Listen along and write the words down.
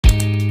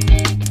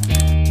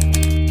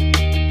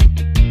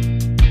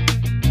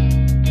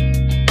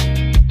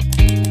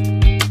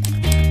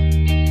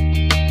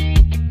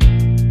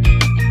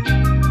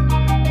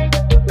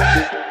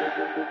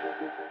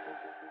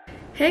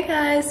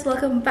guys,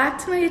 welcome back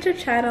to my YouTube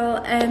channel,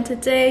 and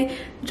today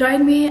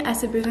join me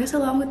as I bring you guys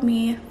along with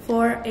me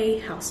for a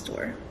house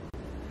tour.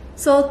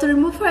 So to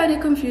remove for any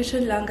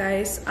confusion lang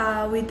guys,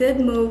 we did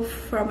move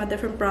from a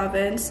different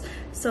province.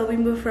 So we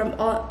moved from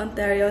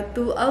Ontario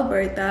to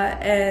Alberta,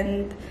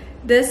 and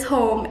this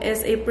home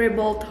is a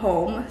pre-built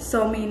home.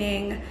 So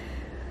meaning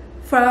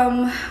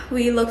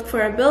we looked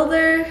for a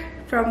builder,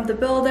 from the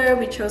builder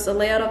we chose the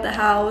layout of the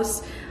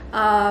house,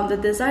 the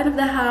design of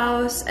the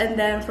house, and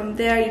then from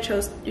there you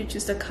choose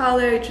the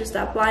color, you choose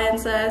the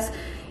appliances,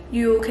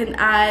 you can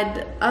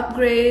add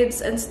upgrades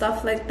and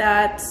stuff like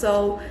that.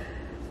 So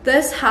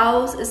this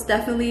house is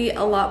definitely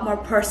a lot more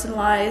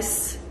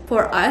personalized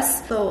for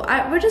us, so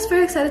we're just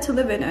very excited to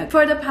live in it.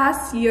 For the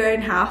past year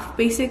and a half,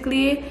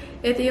 basically,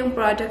 ito yung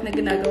project na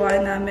ginagawa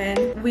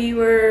namin. We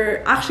were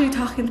actually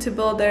talking to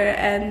builder,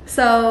 and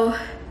so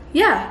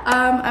yeah,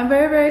 I'm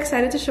very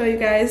excited to show you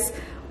guys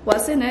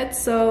what's in it.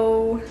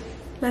 So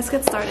let's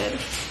get started.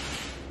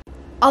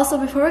 Also,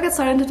 before we get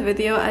started into the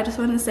video, I just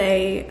want to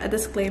say a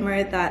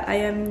disclaimer that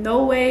I am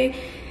no way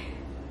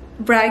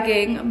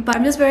bragging, but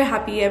I'm just very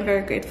happy and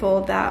very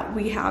grateful that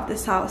we have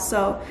this house.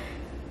 So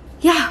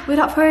yeah,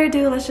 without further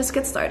ado, let's just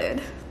get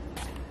started.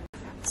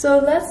 So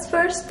let's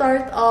first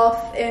start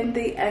off in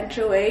the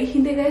entryway.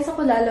 Hindi guys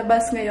ako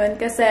lalabas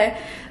ngayon kasi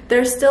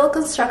there's still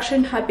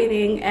construction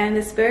happening and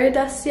it's very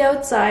dusty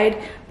outside,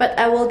 but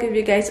I will give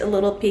you guys a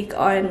little peek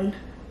on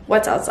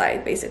what's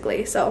outside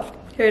basically. So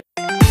here.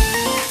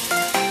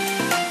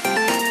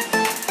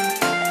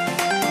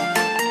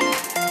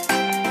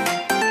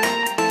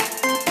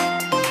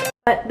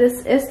 But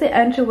this is the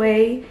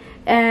entryway,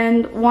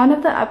 and one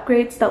of the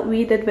upgrades that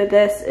we did with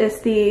this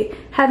is the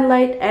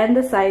headlight and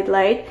the side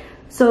light.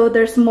 So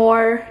there's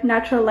more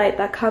natural light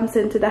that comes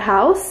into the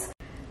house.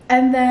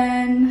 And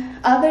then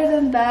other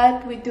than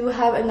that, we do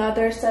have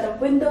another set of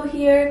window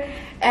here,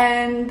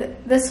 and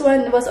this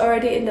one was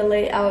already in the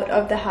layout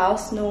of the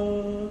house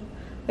when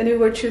we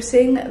were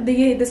choosing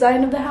the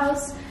design of the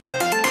house.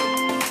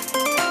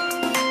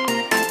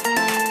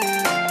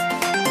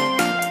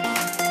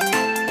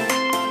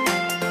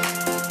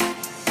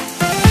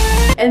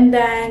 And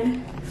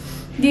then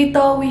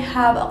dito we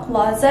have a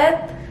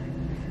closet.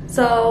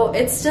 So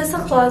it's just a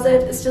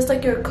closet, it's just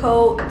like your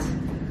coat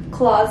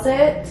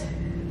closet.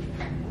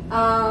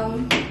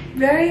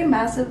 Very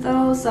massive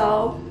though,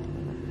 so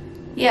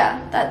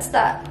yeah, that's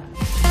that.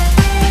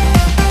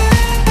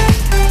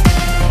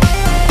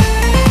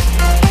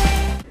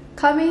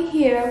 Coming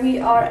here, we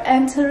are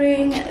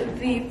entering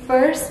the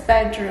first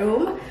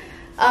bedroom.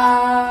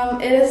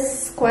 It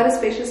is quite a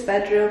spacious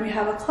bedroom. You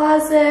have a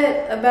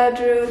closet, a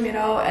bedroom, you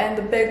know, and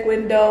the big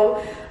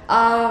window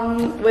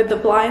with the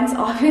blinds,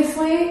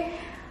 obviously.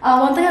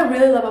 One thing I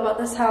really love about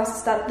this house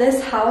is that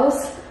this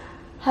house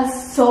has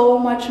so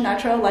much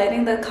natural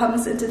lighting that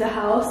comes into the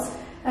house,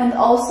 and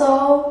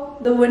also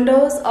the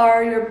windows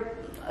are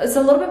it's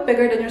a little bit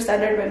bigger than your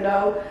standard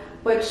window,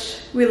 which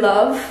we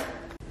love.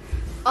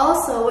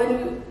 Also,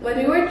 when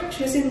we were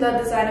choosing the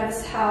design of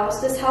this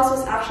house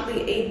was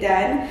actually a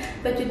den,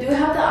 but you do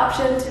have the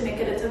option to make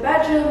it into a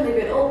bedroom, leave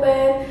it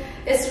open.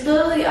 It's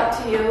really up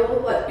to you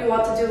what you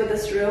want to do with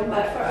this room,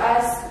 but for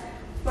us,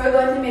 we're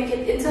going to make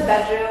it into a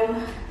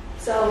bedroom.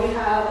 So we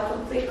have a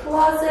complete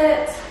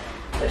closet,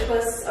 which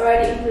was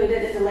already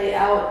included in the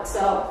layout.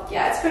 So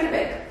yeah, it's pretty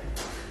big.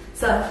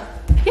 So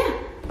yeah.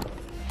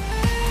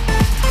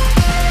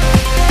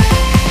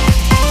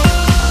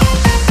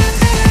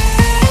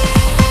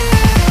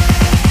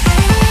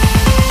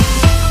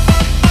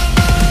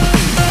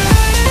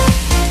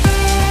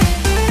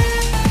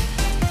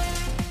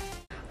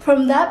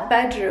 From that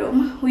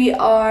bedroom, we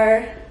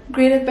are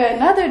greeted by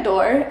another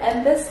door,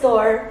 and this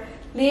door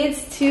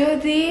leads to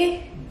the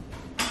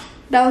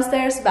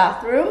downstairs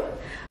bathroom.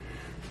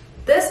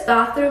 This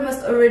bathroom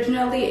was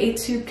originally a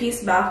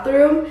two-piece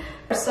bathroom,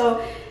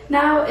 so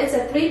now it's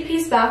a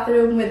three-piece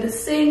bathroom with the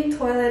sink,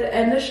 toilet,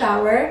 and the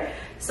shower.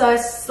 So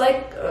it's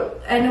like,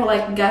 I know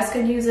like guests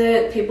can use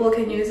it, people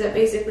can use it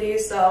basically,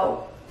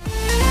 so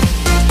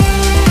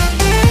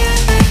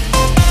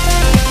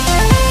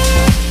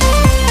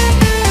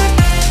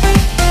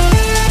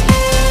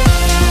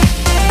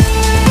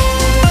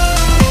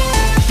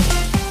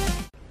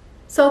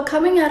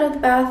coming out of the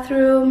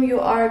bathroom, you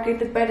are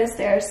greeted by the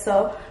stairs.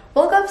 So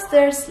we'll go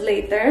upstairs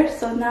later.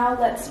 So now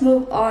let's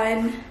move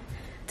on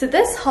to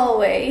this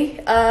hallway.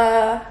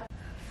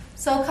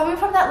 So coming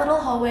from that little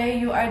hallway,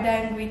 you are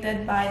then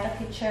greeted by the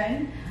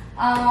kitchen,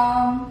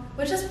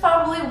 which is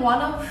probably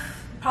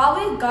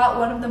got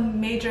one of the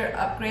major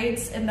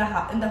upgrades in the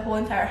whole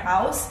entire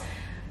house.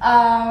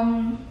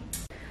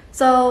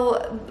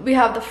 So we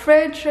have the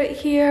fridge right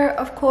here,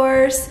 of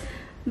course,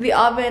 the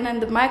oven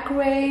and the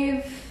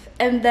microwave.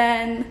 And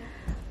then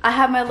I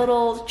have my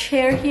little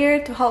chair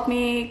here to help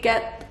me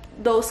get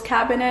those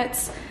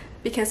cabinets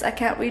because I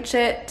can't reach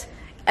it.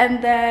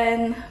 And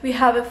then we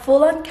have a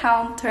full-on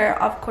counter,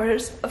 of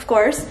course.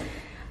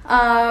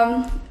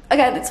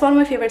 Again, it's one of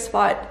my favorite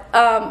spots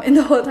in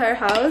the whole entire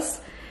house.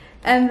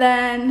 And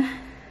then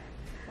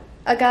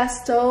a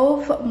gas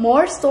stove,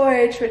 more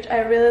storage, which I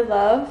really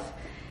love.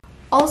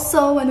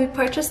 Also, when we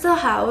purchased the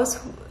house,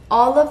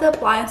 all of the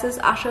appliances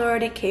actually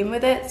already came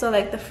with it. So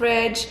like the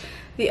fridge,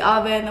 the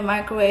oven, the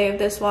microwave,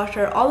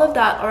 dishwasher, all of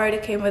that already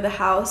came with the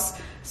house.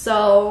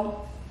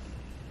 So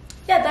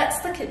yeah, that's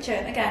the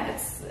kitchen. Again,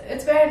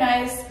 it's very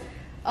nice.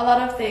 A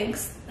lot of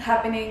things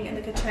happening in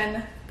the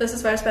kitchen. This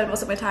is where I spend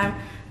most of my time,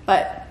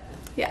 but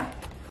yeah.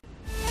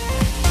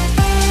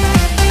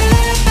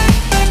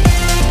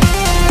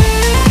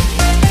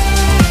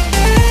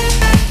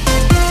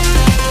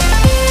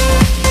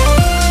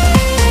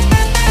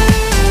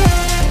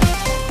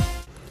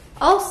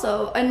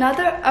 Also,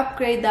 another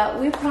upgrade that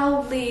we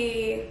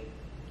probably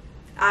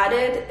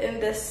added in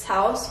this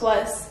house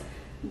was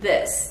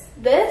this.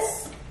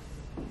 This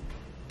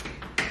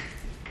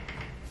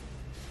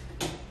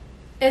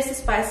is a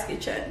spice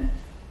kitchen.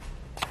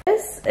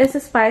 This is a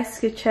spice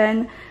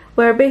kitchen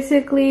where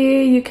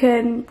basically you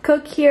can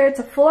cook here. It's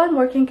a full-on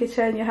working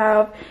kitchen. You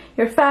have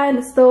your fan,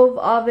 the stove,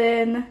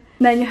 oven,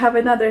 then you have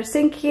another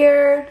sink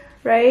here,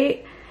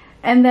 right?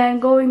 And then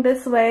going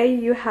this way,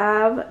 you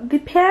have the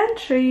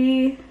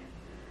pantry.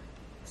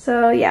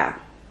 So yeah.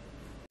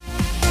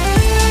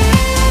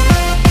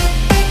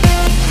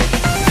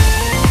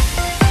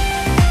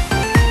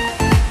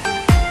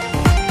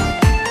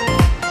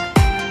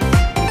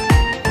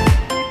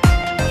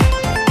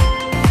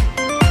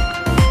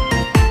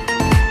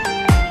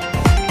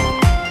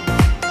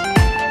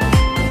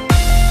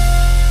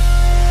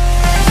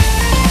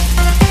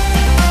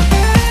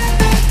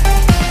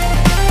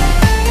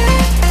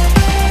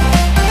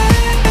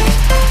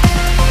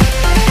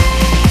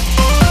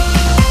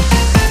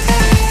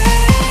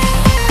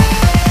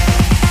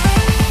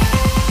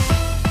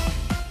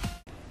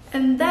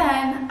 And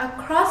then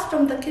across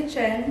from the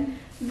kitchen,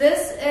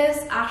 this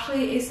is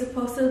actually a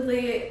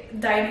supposedly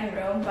dining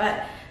room,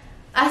 but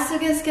as you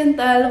guys can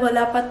tell,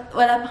 wala pa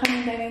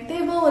kaming dining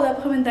table, wala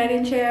pa kaming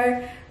dining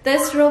chair.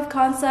 This roof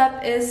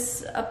concept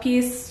is a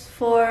piece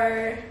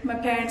for my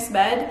parents'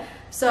 bed,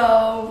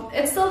 so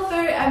it's still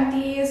very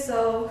empty.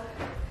 So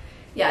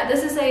yeah,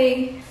 this is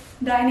a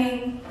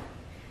dining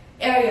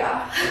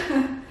area.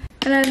 And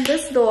then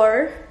this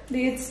door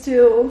leads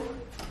to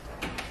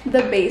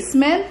the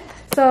basement.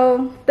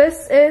 So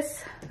this is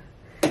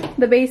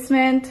the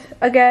basement.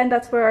 Again,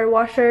 that's where our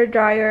washer,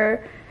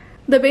 dryer.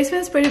 The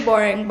basement is pretty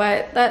boring,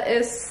 but that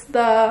is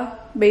the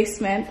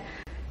basement.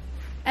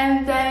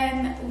 And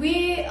then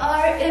we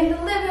are in the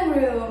living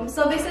room.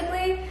 So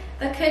basically,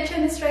 the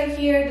kitchen is right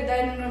here, the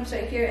dining room is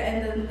right here,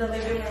 and then the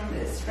living room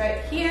is right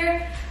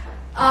here.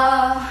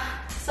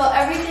 So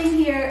everything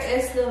here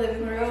is the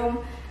living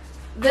room.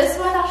 This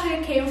one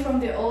actually came from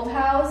the old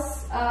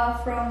house,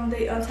 from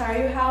the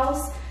Ontario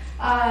house.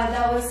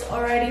 That was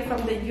already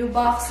from the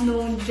U-Box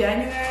noong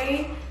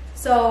January.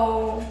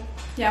 So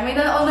yeah, may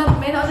nauna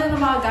na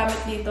mga gamit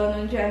dito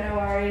noong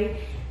January.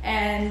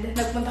 And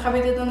nagpunta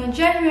kami dito noong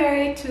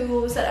January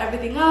to set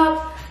everything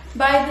up.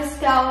 Buy this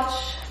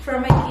couch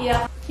from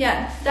IKEA.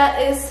 Yeah,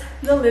 that is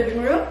the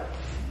living room.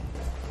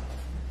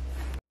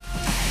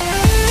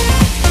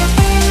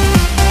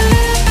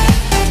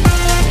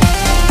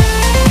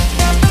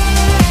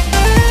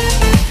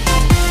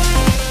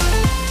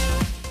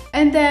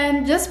 And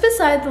then just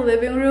beside the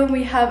living room,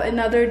 we have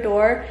another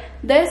door.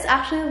 This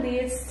actually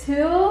leads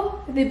to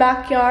the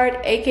backyard,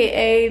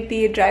 aka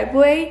the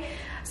driveway.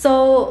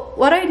 So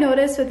what I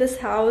noticed with this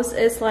house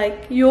is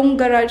like yung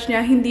garage niya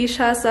hindi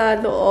siya sa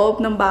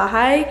loob ng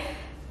bahay.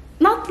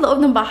 Not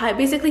loob ng bahay,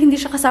 basically hindi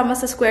siya kasama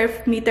sa square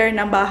meter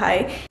ng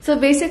bahay. So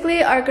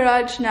basically our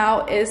garage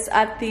now is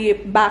at the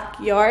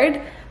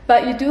backyard,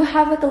 but you do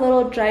have like a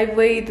little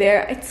driveway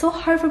there. It's so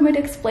hard for me to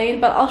explain,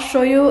 but I'll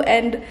show you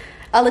and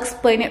I'll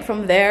explain it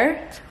from there.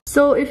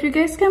 So if you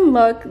guys can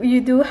look, you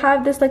do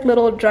have this like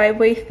little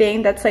driveway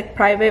thing that's like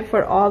private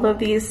for all of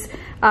these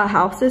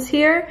houses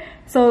here.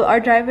 So our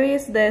driveway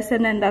is this,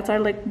 and then that's our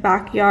like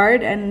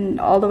backyard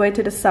and all the way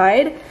to the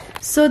side.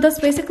 So that's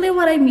basically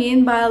what I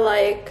mean by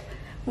like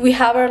we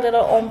have our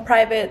little own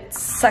private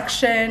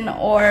section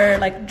or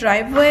like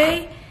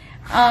driveway.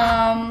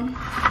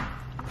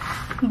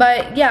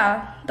 But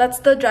yeah, that's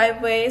the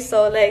driveway.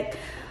 So like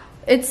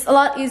it's a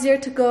lot easier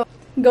to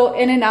go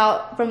in and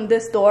out from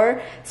this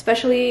door,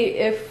 especially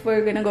if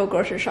we're gonna go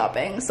grocery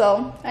shopping.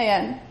 So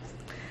ayan,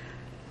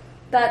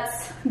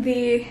 that's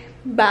the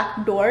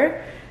back door.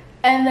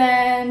 And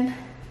then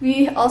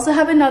we also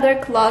have another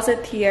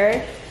closet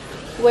here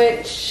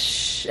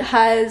which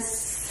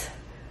has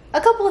a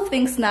couple of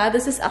things now.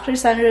 This is actually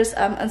Sandra's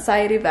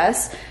anxiety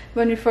vest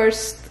when we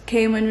first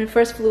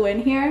flew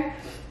in here.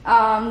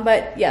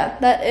 But yeah,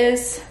 that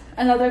is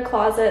another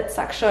closet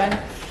section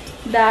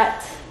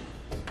that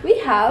we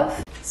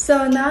have.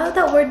 So now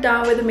that we're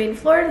done with the main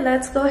floor,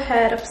 let's go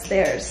ahead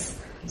upstairs.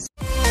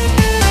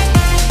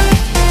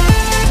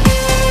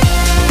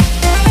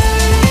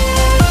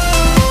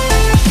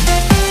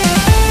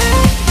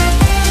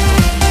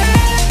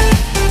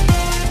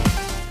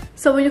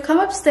 So when you come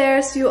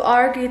upstairs, you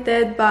are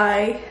greeted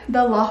by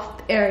the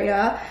loft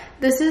area.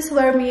 This is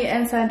where me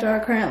and Sandra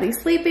are currently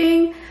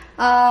sleeping.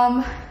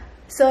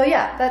 So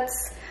yeah,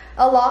 that's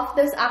a loft.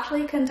 This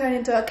actually can turn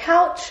into a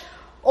couch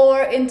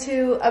or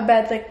into a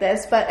bed like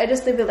this, but I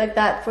just leave it like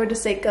that for the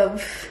sake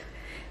of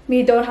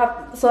me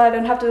so I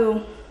don't have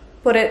to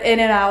put it in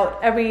and out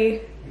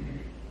every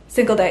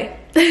single day,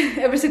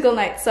 every single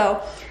night.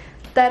 So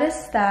that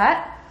is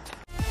that.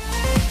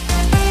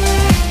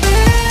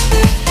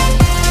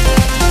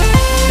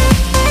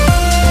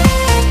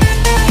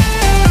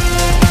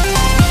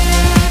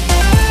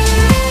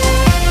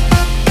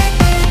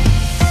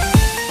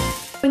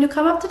 When you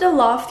come up to the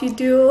loft, you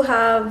do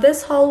have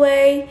this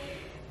hallway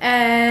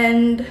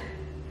and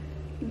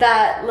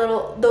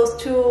those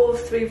 2,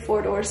 3,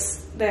 4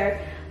 doors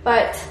there.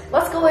 But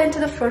let's go into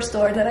the first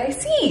door that I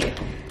see.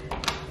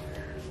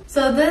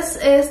 So this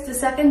is the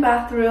second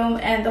bathroom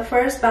and the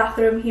first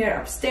bathroom here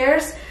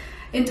upstairs.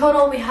 In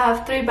total, we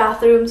have 3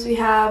 bathrooms. We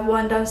have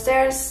one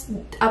downstairs,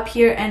 up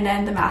here, and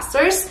then the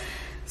master's.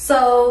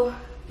 So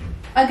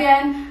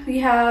again, we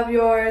have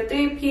your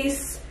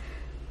 3-piece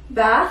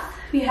bath.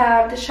 We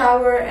have the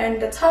shower and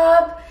the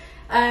tub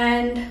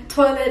and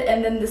toilet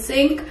and then the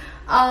sink.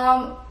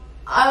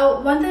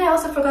 One thing I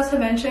also forgot to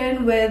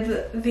mention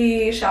with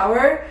the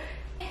shower,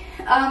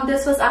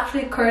 this was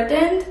actually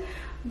curtained,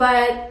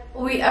 but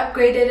we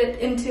upgraded it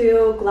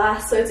into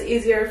glass so it's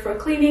easier for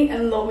cleaning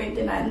and low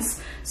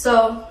maintenance.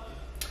 So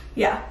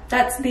yeah,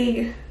 that's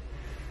the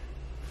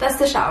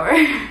shower.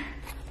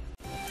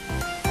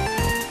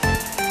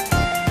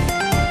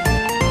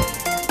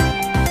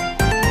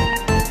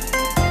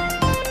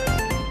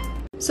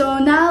 So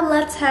now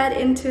let's head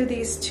into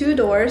these 2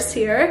 doors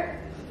here.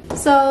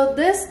 So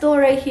this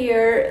door right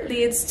here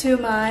leads to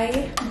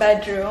my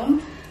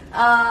bedroom.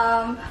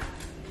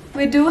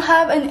 We do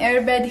have an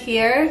airbed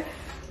here,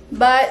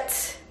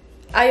 but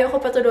ayoko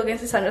patulogin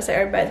si Sandra sa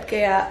airbed,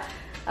 kaya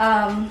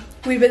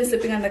we've been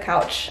sleeping on the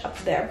couch up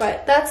there.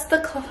 But that's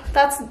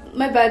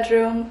my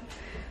bedroom,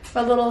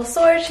 my little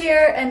storage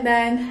here, and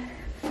then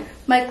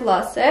my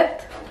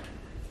closet.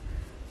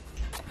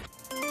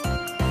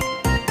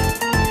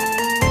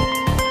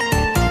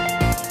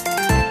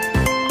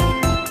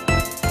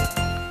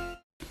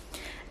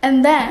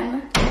 And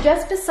then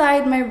just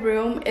beside my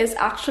room is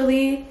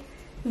actually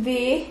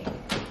the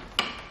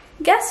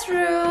guest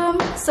room.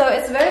 So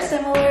it's very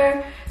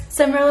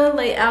similar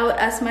layout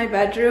as my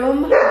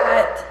bedroom,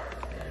 but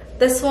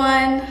this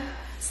one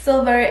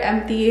still very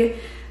empty.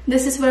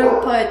 This is where we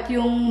put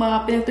yung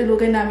mga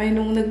pinagtulugan namin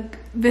nung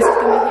nag-visit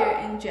kami here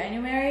in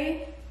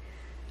January.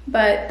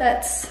 But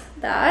that's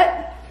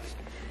that.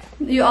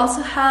 You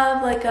also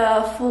have like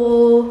a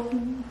full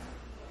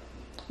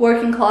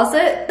working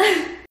closet.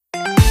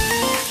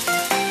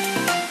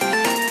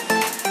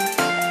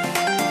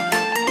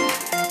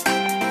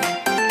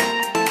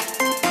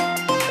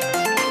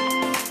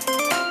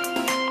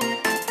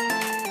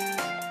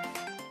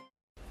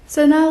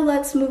 So now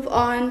let's move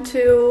on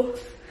to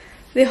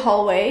the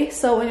hallway.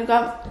 So when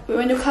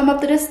you come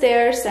up to the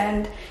stairs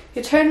and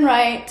you turn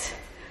right,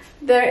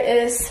 there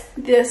is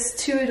this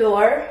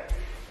 2-door,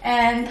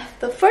 and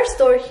the first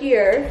door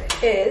here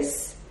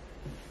is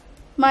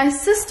my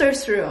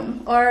sister's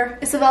room, or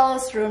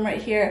Isabella's room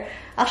right here.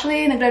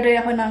 Actually, nagdadry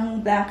ako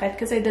ng blanket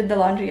because I did the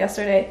laundry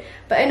yesterday.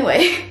 But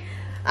anyway,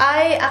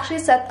 I actually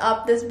set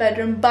up this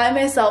bedroom by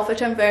myself,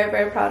 which I'm very,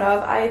 very proud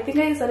of. I think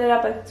I set it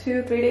up like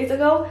 2-3 days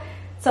ago.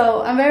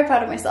 So I'm very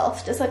proud of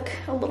myself, just like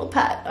a little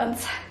pat on the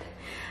side.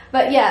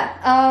 But yeah,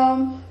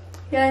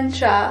 yan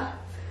siya.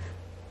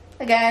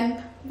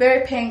 Again,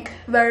 very pink,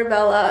 very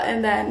Vela,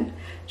 and then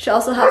she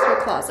also has her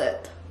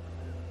closet.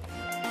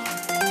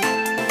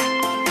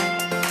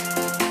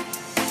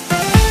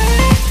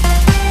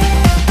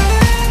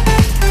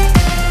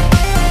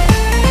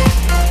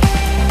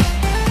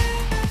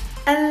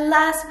 And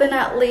last but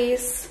not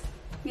least,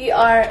 we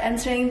are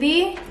entering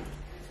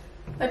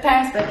my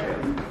parents'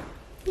 bedroom.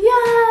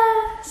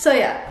 Yeah! So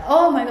yeah,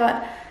 oh my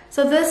god.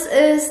 So this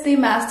is the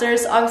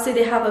master's. Obviously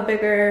they have a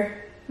bigger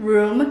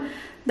room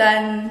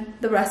than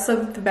the rest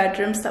of the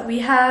bedrooms that we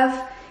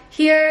have.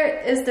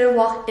 Here is their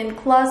walk-in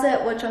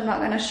closet, which I'm not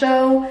gonna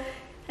show.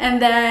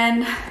 And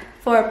then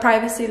for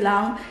privacy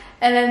lang.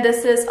 And then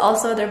this is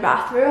also their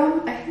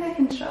bathroom. I think I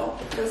can show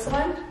this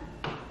one.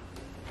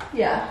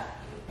 Yeah.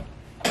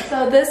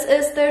 So this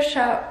is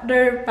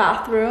their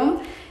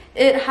bathroom.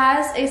 It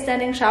has a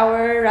standing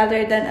shower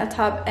rather than a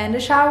tub and a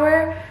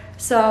shower.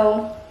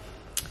 So,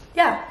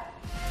 yeah.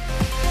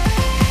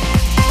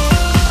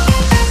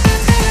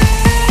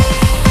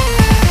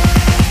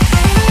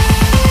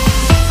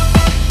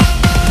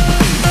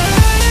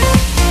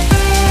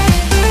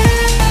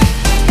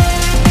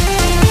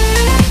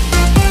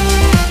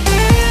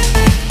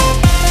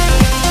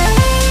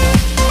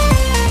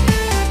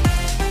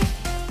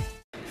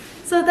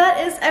 So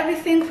that is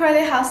everything for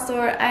the house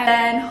tour, and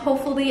then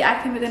hopefully I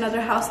can make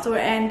another house tour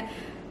and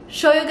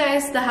show you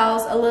guys the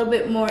house a little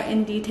bit more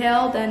in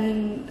detail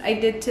than I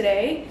did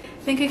today.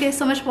 Thank you guys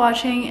so much for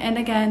watching, and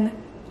again,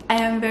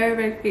 I am very,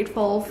 very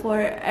grateful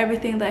for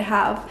everything that I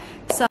have.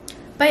 So,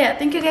 but yeah,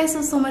 thank you guys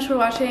so much for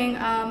watching.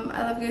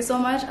 I love you so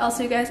much. I'll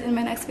see you guys in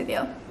my next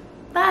video.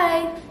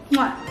 Bye!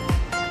 Mwah.